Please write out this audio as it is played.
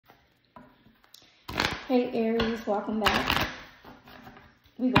Hey Aries, welcome back.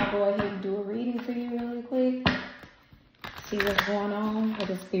 We're going to go ahead and do a reading for you really quick. See what's going on, what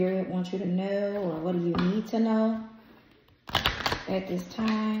the Spirit wants you to know, or what do you need to know at this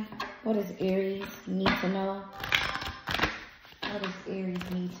time. What does Aries need to know? What does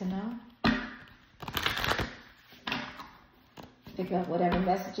Aries need to know? Pick up whatever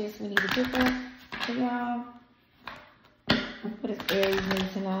messages we need to pick up for y'all. What does Aries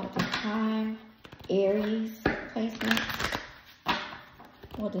need to know at this time? Aries placements.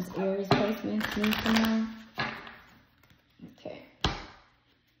 What does Aries placements need to know? Okay.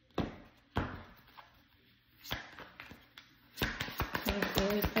 What does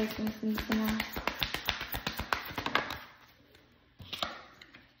Aries placements need to know?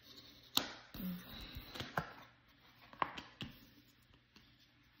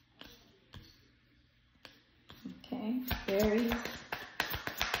 Okay, Aries.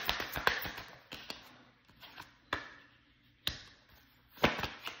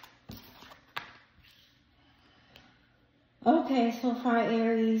 Okay, so far,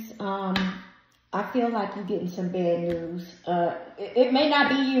 Aries, I feel like you're getting some bad news. It may not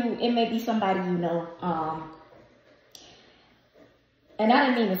be you. It may be somebody you know. And I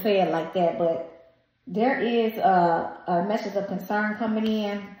didn't mean to say it like that, but there is a message of concern coming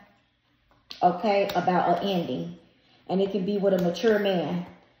in, okay, about an ending. And it can be with a mature man,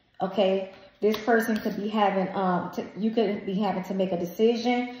 okay? This person could be having, you could be having to make a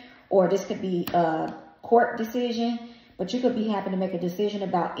decision, or this could be a court decision. But you could be having to make a decision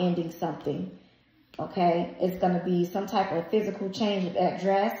about ending something, okay? It's going to be some type of physical change of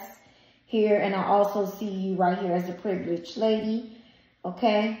address here. And I also see you right here as a privileged lady,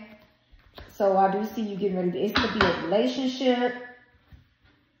 okay? So I do see you getting ready. This could be a relationship.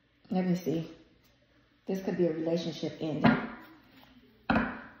 Let me see. This could be a relationship ending.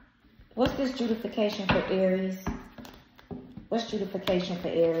 What's this justification for Aries? What's justification for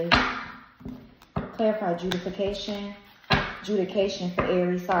Aries? Clarify justification. Judication for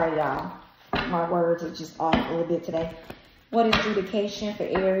Aries. Sorry, y'all. My words are just off a little bit today. What is judication for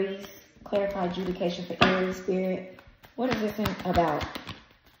Aries? Clarify judication for Aries, Spirit. What is this about?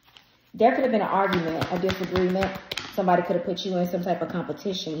 There could have been an argument, a disagreement. Somebody could have put you in some type of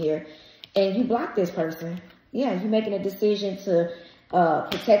competition here. And you blocked this person. Yeah, you're making a decision to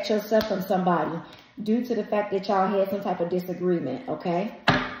protect yourself from somebody due to the fact that y'all had some type of disagreement, okay?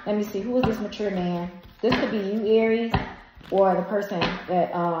 Let me see. Who is this mature man? This could be you, Aries, or the person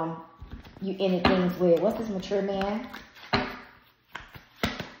that you ended things with. What's this mature man?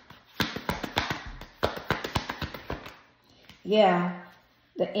 Yeah,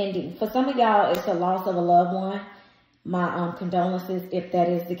 the ending. For some of y'all, it's the loss of a loved one. My condolences if that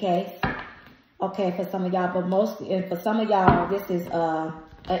is the case. Okay, for some of y'all, but mostly, for some of y'all, this is an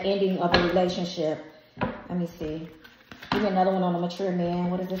ending of a relationship. Let me see. Give me another one on a mature man.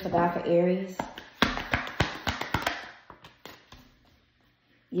 What is this about for Aries?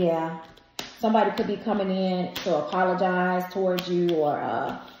 Yeah. Somebody could be coming in to apologize towards you,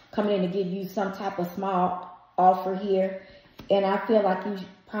 or coming in to give you some type of small offer here. And I feel like you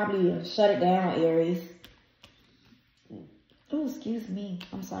probably shut it down, Aries. Oh, excuse me.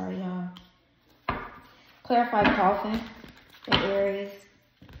 I'm sorry, y'all. Clarify coffin for Aries.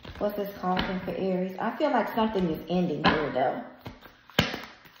 What's this coffin for Aries? I feel like something is ending here, though.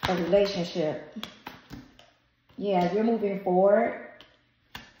 A relationship. Yeah, you're moving forward.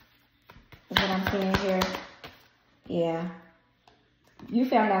 Is what I'm seeing here. Yeah. You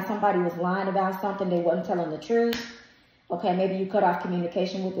found out somebody was lying about something. They wasn't telling the truth. Okay, maybe you cut off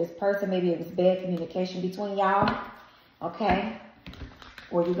communication with this person. Maybe it was bad communication between y'all. Okay.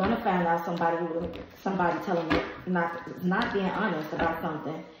 Or you're going to find out somebody telling you not being honest about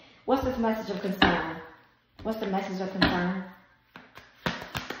something. What's this message of concern? What's the message of concern?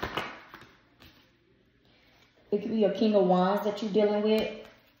 It could be a King of Wands that you're dealing with.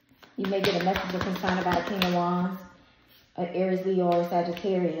 You may get a message of concern about a King of Wands, an Aries, Leo, or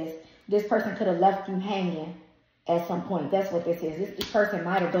Sagittarius. This person could have left you hanging at some point. That's what this is. This person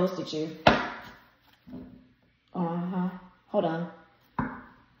might have ghosted you. Hold on.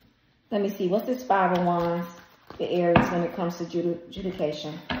 Let me see. What's this Five of Wands for Aries when it comes to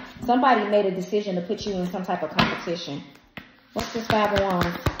judication? Somebody made a decision to put you in some type of competition. What's this Five of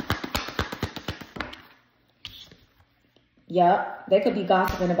Wands? Yep. They could be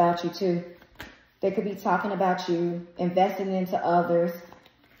gossiping about you too. They could be talking about you, investing into others.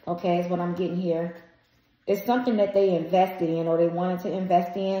 Okay, is what I'm getting here. It's something that they invested in, or they wanted to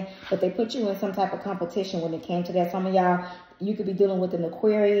invest in, but they put you in some type of competition when it came to that. Some of y'all, you could be dealing with an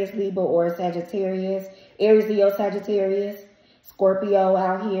Aquarius, Libra, or a Sagittarius, Aries, Leo, Sagittarius, Scorpio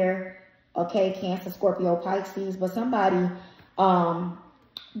out here. Okay, Cancer, Scorpio, Pisces. But somebody,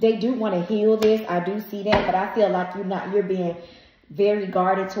 they do want to heal this. I do see that, but I feel like you're being very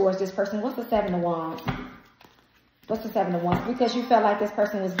guarded towards this person. What's the Seven of Wands? What's the Seven of Wands? Because you felt like this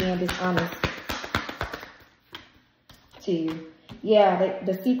person was being dishonest to you. Yeah,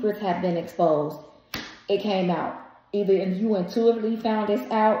 the secrets have been exposed. It came out. Either you intuitively found this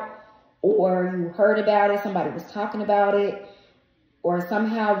out, or you heard about it, somebody was talking about it, or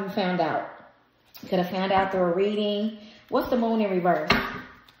somehow you found out. You could have found out through a reading. What's the Moon in reverse?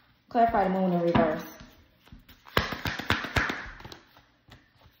 Clarify the Moon in reverse.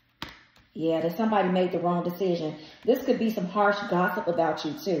 Yeah, that somebody made the wrong decision. This could be some harsh gossip about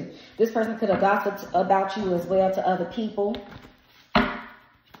you too. This person could have gossiped about you as well to other people.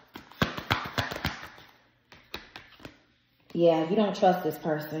 Yeah, you don't trust this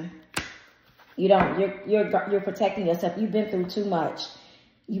person. You don't. You're protecting yourself. You've been through too much.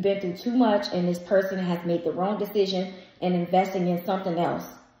 You've been through too much, and this person has made the wrong decision and investing in something else,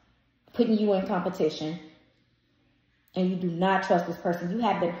 putting you in competition. And you do not trust this person. You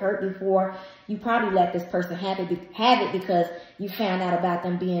have been hurt before. You probably let this person have it because you found out about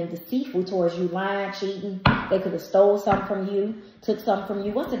them being deceitful towards you, lying, cheating. They could have stole something from you, took something from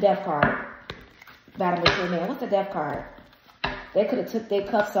you. What's the Death card? Battle with your man. What's the Death card? They could have took their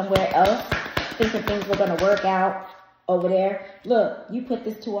cup somewhere else, thinking things were going to work out over there. Look, you put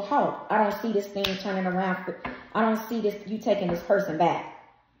this to a halt. I don't see this thing turning around. I don't see you taking this person back.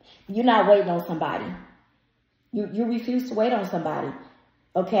 You're not waiting on somebody. You refuse to wait on somebody,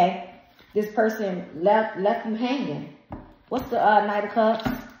 okay? This person left you hanging. What's the Knight of Cups?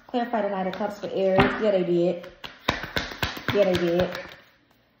 Clarify the Knight of Cups for Aries. Yeah, they did. Yeah, they did.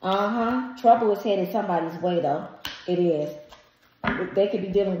 Trouble is headed somebody's way, though. It is. They could be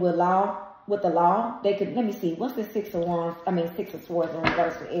dealing with the law. They could, let me see. What's the Six of Swords in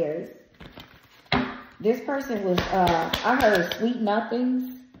reverse for Aries? This person was, I heard sweet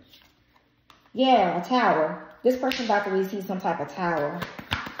nothings. Yeah, a tower. This person about to receive some type of tower.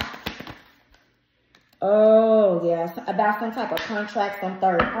 Oh, yeah. About some type of contract, some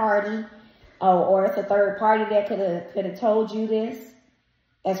third party. Oh, or it's a third party that could have told you this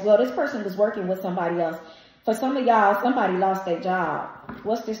as well. This person was working with somebody else. For some of y'all, somebody lost their job.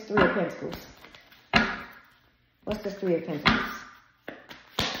 What's this Three of Pentacles? What's this Three of Pentacles?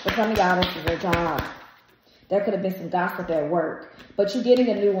 For some of y'all, this is a job. There could have been some gossip at work. But you're getting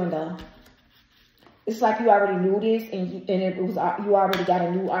a new one, though. It's like you already knew this, and you already got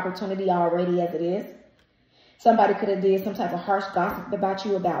a new opportunity already as it is. Somebody could have did some type of harsh gossip about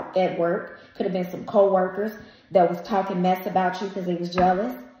you at work. Could have been some co-workers that was talking mess about you because they was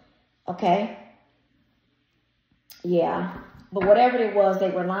jealous. Okay? Yeah. But whatever it was, they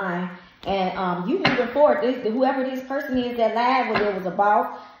were lying. And you moving forward, whoever this person is that lied, whether it was a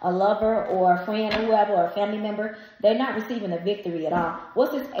boss, a lover, or a friend, or whoever, or a family member, they're not receiving a victory at all.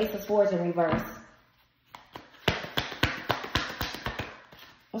 What's this Ace of Swords in reverse?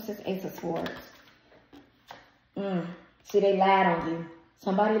 What's this Ace of Swords? See, they lied on you.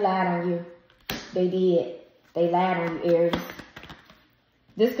 Somebody lied on you. They did. They lied on you, Aries.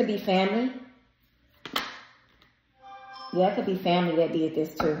 This could be family. Yeah, it could be family that did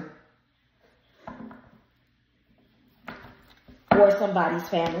this too. Or somebody's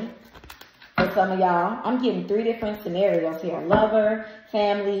family. For some of y'all, I'm getting 3 different scenarios here. Lover,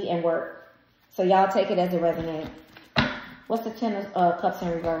 family, and work. So y'all take it as it resonates. What's the Ten of Cups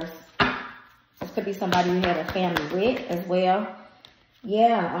in reverse? This could be somebody you had a family with as well.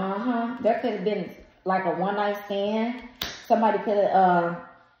 Yeah, There could have been like a one-night stand. Somebody could have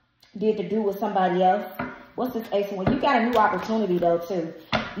did to do with somebody else. What's this Ace of Wands? You got a new opportunity though too.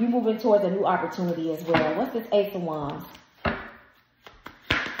 You moving towards a new opportunity as well. What's this Ace of Wands?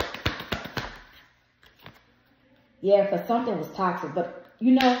 Yeah, because something was toxic. But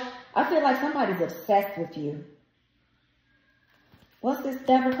you know, I feel like somebody's obsessed with you. What's this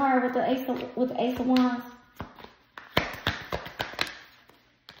Devil card with the Ace of Wands?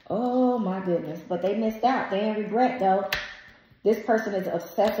 Oh my goodness. But they missed out. They in regret though. This person is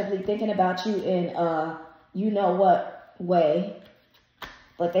obsessively thinking about you in you know what way.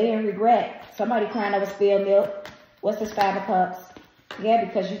 But they in regret. Somebody crying over spilled milk. What's this Five of Cups? Yeah,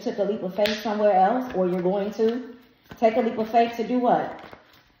 because you took a leap of faith somewhere else, or you're going to. Take a leap of faith to do what?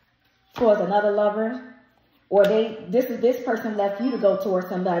 Towards another lover. Or this person left you to go towards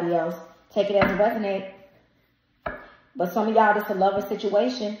somebody else. Take it as it resonates. But some of y'all, this is a lover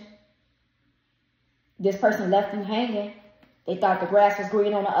situation. This person left you hanging. They thought the grass was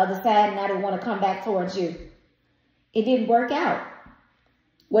green on the other side, and now they want to come back towards you. It didn't work out.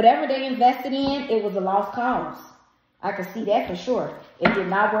 Whatever they invested in, it was a lost cause. I can see that for sure. It did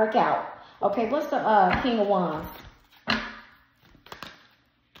not work out. Okay, what's the King of Wands?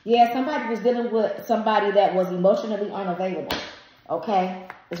 Yeah, somebody was dealing with somebody that was emotionally unavailable. Okay,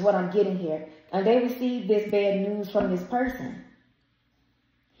 is what I'm getting here. And they received this bad news from this person.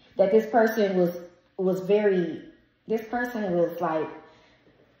 That this person was like,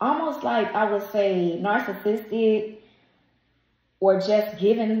 almost like, I would say, narcissistic, or just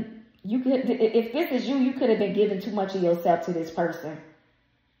giving, if this is you, you could have been giving too much of yourself to this person.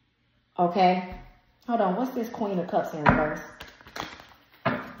 Okay? Hold on, what's this Queen of Cups in reverse?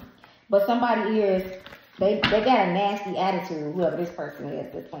 But somebody here is, they got a nasty attitude, whoever this person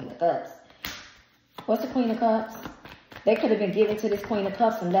is, the Queen of Cups. What's the Queen of Cups? They could have been given to this Queen of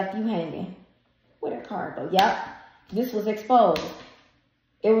Cups and left you hanging. With a card though. Yep. This was exposed.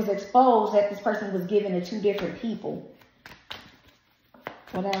 It was exposed that this person was given to 2 different people.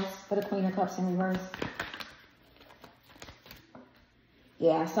 What else for the Queen of Cups in reverse?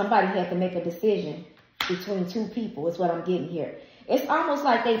 Yeah, somebody had to make a decision between 2 people is what I'm getting here. It's almost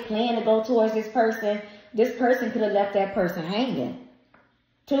like they plan to go towards this person. This person could have left that person hanging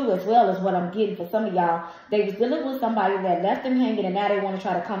too, as well, as what I'm getting for some of y'all. They was dealing with somebody that left them hanging, and now they want to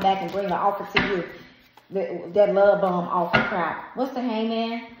try to come back and bring the offer to you. That love bomb offer crap. What's the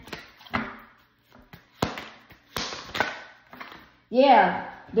Hangman? Yeah,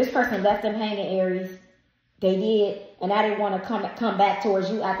 this person left them hanging, Aries. They did, and now they want to come back towards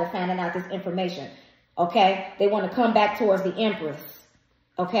you after finding out this information. Okay, they want to come back towards the Empress.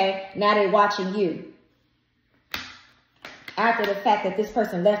 Okay, now they're watching you. After the fact that this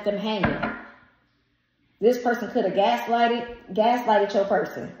person left them hanging. This person could have gaslighted your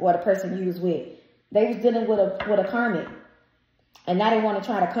person, or the person you was with. They was dealing with a karmic. And now they want to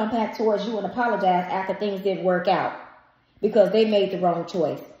try to come back towards you and apologize after things didn't work out. Because they made the wrong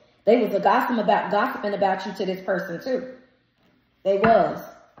choice. They was gossiping about you to this person too. They was.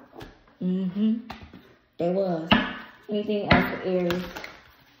 They was. Anything else for Aries?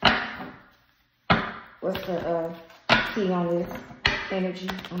 What's the T on this energy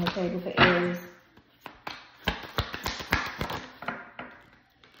on the table for Aries?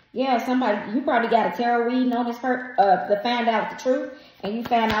 Yeah, somebody, you probably got a tarot reading on this person to find out the truth, and you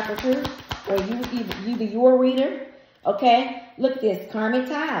found out the truth, or either you're a reader. Okay, look at this, karmic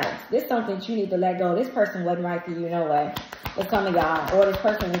ties. This is something that you need to let go. This person wasn't right for you, no way. For some of y'all, or this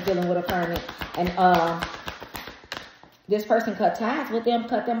person was dealing with a karmic, and this person cut ties with them,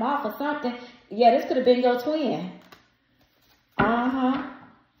 cut them off or something. Yeah, this could have been your twin.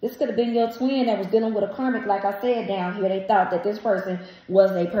 This could have been your twin that was dealing with a karmic, like I said down here. They thought that this person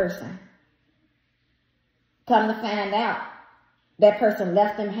was a person. Come to find out, that person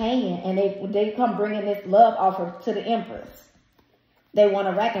left them hanging, and they come bringing this love offer to the Empress. They want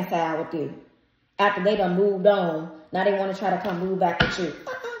to reconcile with you. After they done moved on, now they want to try to come move back with you.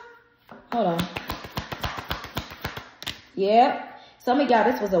 Hold on. Yep. Some of y'all,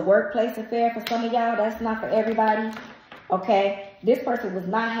 this was a workplace affair for some of y'all. That's not for everybody. Okay. This person was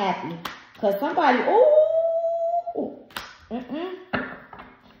not happy. Because somebody,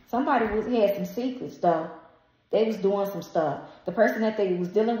 somebody had some secrets though. They was doing some stuff. The person that they was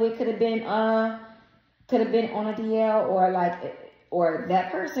dealing with could have been on a DL, or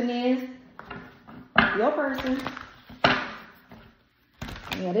that person is your person.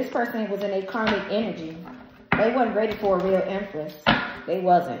 Yeah, this person was in a karmic energy. They wasn't ready for a real Empress. They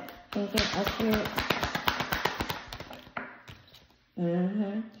wasn't. Anything else here?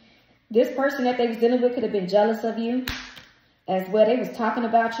 This person that they was dealing with could have been jealous of you as well. They was talking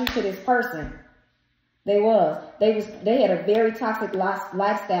about you to this person. They had a very toxic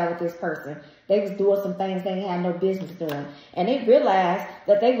lifestyle with this person. They was doing some things they had no business doing. And they realized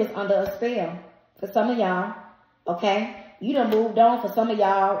that they was under a spell. For some of y'all, okay? You done moved on for some of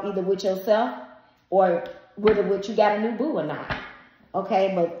y'all, either with yourself or whether you got a new boo or not.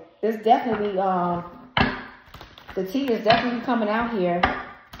 Okay, but it's definitely, the tea is definitely coming out here.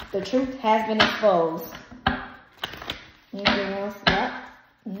 The truth has been exposed. Anything else? Yep.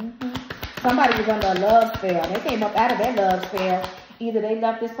 Somebody was under a love spell. They came up out of that love spell. Either they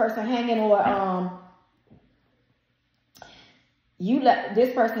left this person hanging, or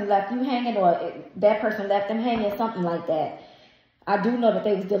this person left you hanging, or that person left them hanging, something like that. I do know that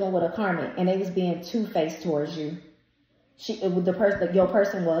they was dealing with a karmic, and they was being two-faced towards you. Your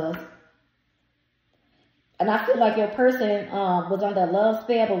person was. And I feel like your person was under a love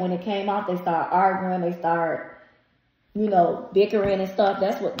spell, but when it came out, they started arguing, they started, bickering and stuff.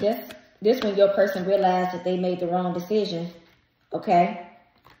 This when your person realized that they made the wrong decision. Okay?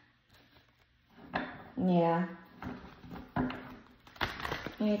 Yeah.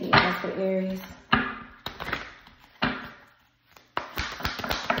 Anything else for Aries?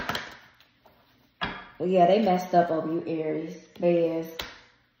 Well, yeah, they messed up over you, Aries. They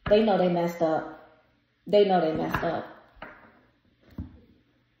know they messed up. They know they messed up.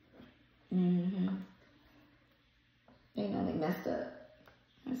 They know they messed up.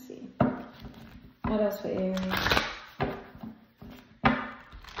 Let's see. What else for Aries?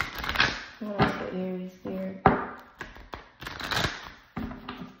 What else for Aries there?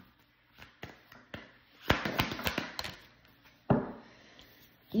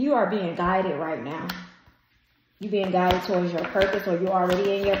 You are being guided right now. You're being guided towards your purpose, or you're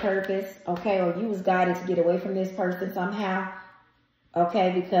already in your purpose, okay? Or you was guided to get away from this person somehow,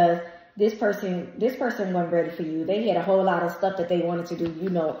 okay? Because this person wasn't ready for you. They had a whole lot of stuff that they wanted to do, you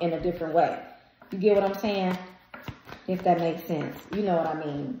know, in a different way. You get what I'm saying? If that makes sense. You know what I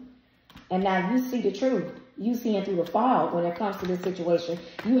mean. And now you see the truth. You seeing through the fog when it comes to this situation.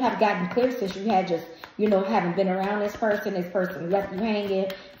 You have gotten clear since you had just, you know, haven't been around this person left you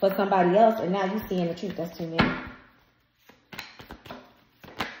hanging for somebody else, and now you seeing the truth. That's too many.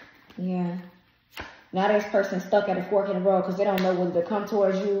 Yeah. Now this person's stuck at a fork in the road because they don't know whether to come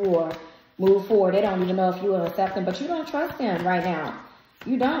towards you or move forward. They don't even know if you will accept them, but you don't trust them right now.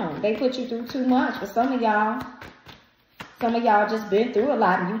 You don't. They put you through too much. For some of y'all just been through a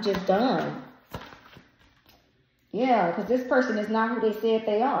lot and you just done. Yeah, because this person is not who they said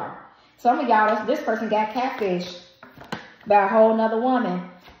they are. Some of y'all, this person got catfished by a whole nother woman.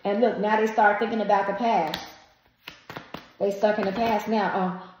 And look, now they start thinking about the past. They stuck in the past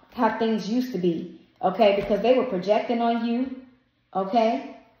now, how things used to be. Okay, because they were projecting on you.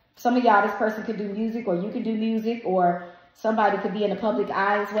 Okay. Some of y'all, this person could do music, or you could do music, or somebody could be in the public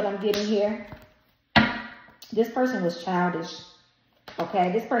eye is what I'm getting here. This person was childish.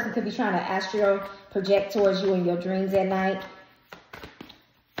 Okay, this person could be trying to astral project towards you in your dreams at night.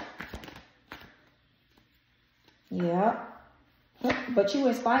 Yeah. But you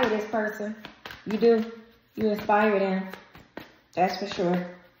inspire this person. You do. You inspire them. That's for sure.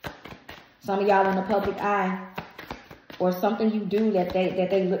 Some of y'all in the public eye. Or something you do that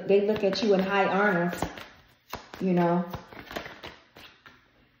they look at you in high honors. You know.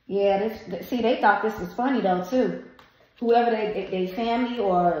 Yeah, see, they thought this was funny though too. Whoever they family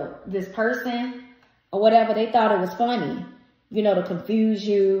or this person or whatever, they thought it was funny. You know, to confuse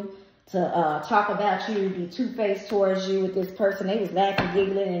you, to talk about you, be two-faced towards you with this person. They was laughing,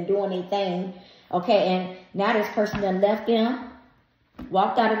 giggling, and doing their thing. Okay, and now this person done left them,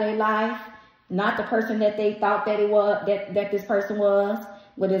 walked out of their life. Not the person that they thought that it was, that this person was,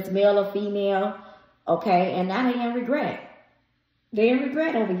 whether it's male or female. Okay, and now they in regret. They in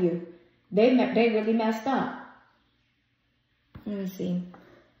regret over you. They really messed up. Let me see.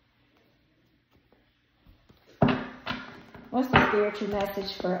 What's the spiritual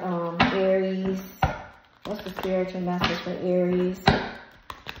message for Aries? What's the spiritual message for Aries?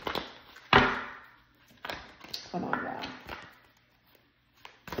 Hold on, y'all.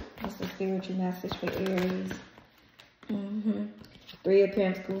 What's the spiritual message for Aries? Three of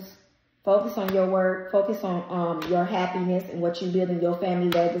Pentacles. Focus on your work. Focus on your happiness and what you build in your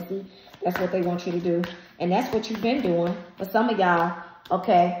family legacy. That's what they want you to do. And that's what you've been doing for some of y'all,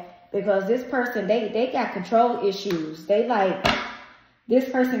 okay? Because this person, they got control issues. They like, this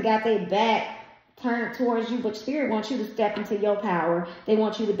person got their back turned towards you, but Spirit wants you to step into your power. They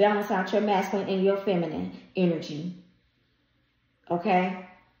want you to balance out your masculine and your feminine energy. Okay?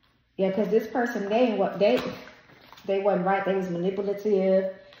 Yeah, because this person, they wasn't right. They was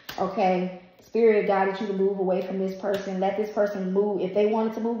manipulative. Okay? Spirit guided you to move away from this person. Let this person move. If they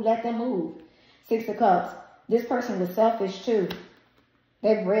wanted to move, let them move. Six of Cups. This person was selfish too.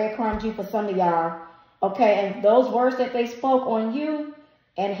 They breadcrumbed you for some of y'all. Okay, and those words that they spoke on you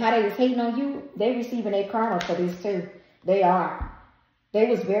and how they was hating on you, they receiving a karma for this too. They are. They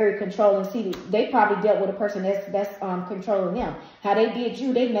was very controlling. See, they probably dealt with a person that's controlling them. How they did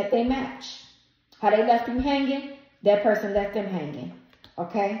you, they met their match. How they left you hanging, that person left them hanging.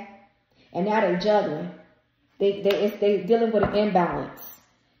 Okay? And now they juggling. They dealing with an imbalance.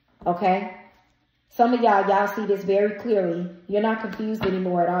 Okay? Some of y'all see this very clearly. You're not confused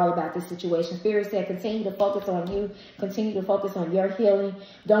anymore at all about this situation. Spirit said continue to focus on you. Continue to focus on your healing.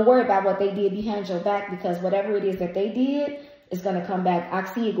 Don't worry about what they did behind your back, because whatever it is that they did is going to come back. I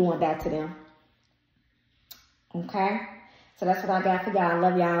see it going back to them. Okay? So that's what I got for y'all. I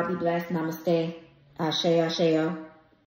love y'all. Be blessed. Namaste. Ashe, Asheo.